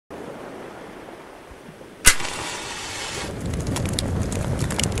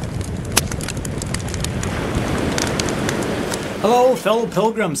Hello fellow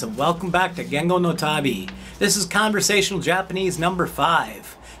pilgrims and welcome back to Gengo no Tabi. This is Conversational Japanese number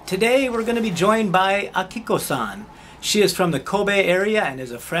 5. Today we're going to be joined by Akiko-san. She is from the Kobe area and is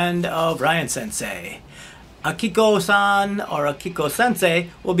a friend of Ryan Sensei. Akiko-san or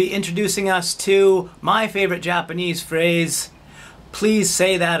Akiko-sensei will be introducing us to my favorite Japanese phrase, please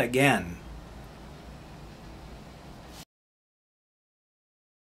say that again.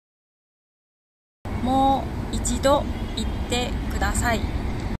 もう一度言ってください。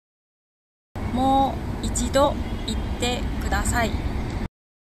もう一度言ってください。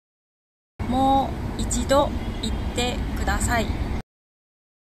もう一度言ってください。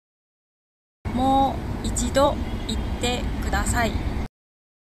もう一度言ってください。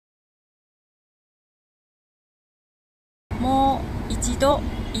もう一度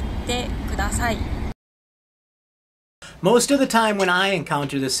言ってください。Most of the time when I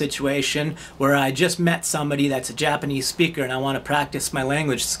encounter this situation where I just met somebody that's a Japanese speaker and I want to practice my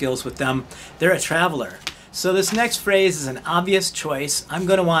language skills with them, they're a traveler. So this next phrase is an obvious choice. I'm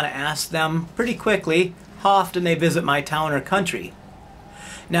going to want to ask them pretty quickly how often they visit my town or country.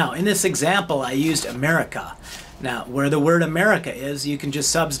 Now, in this example, I used America. Now, where the word America is, you can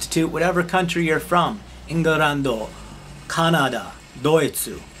just substitute whatever country you're from. England, Canada,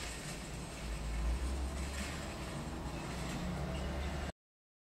 Deutsch.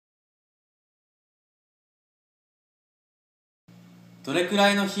 どれくら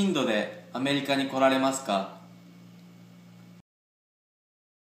いの頻度でアメリカに来られますか？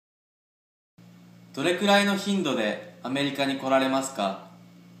どれくらいの頻度でアメリカに来られますか？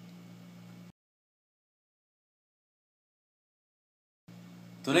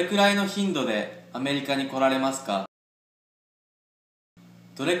どれくらいの頻度でアメリカに来られますか？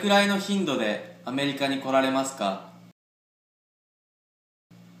どれくらいの頻度でアメリカに来られますか？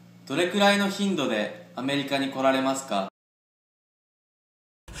どれくらいの頻度でアメリカに来られますか？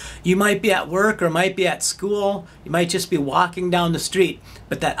 You might be at work or might be at school, you might just be walking down the street,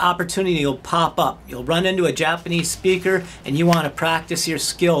 but that opportunity will pop up. You'll run into a Japanese speaker and you want to practice your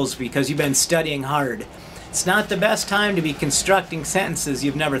skills because you've been studying hard. It's not the best time to be constructing sentences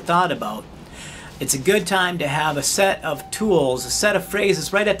you've never thought about. It's a good time to have a set of tools, a set of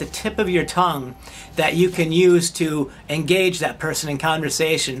phrases right at the tip of your tongue that you can use to engage that person in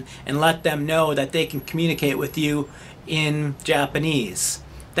conversation and let them know that they can communicate with you in Japanese.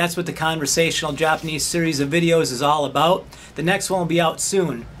 That's what the Conversational Japanese series of videos is all about. The next one will be out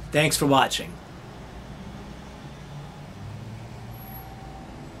soon. Thanks for watching.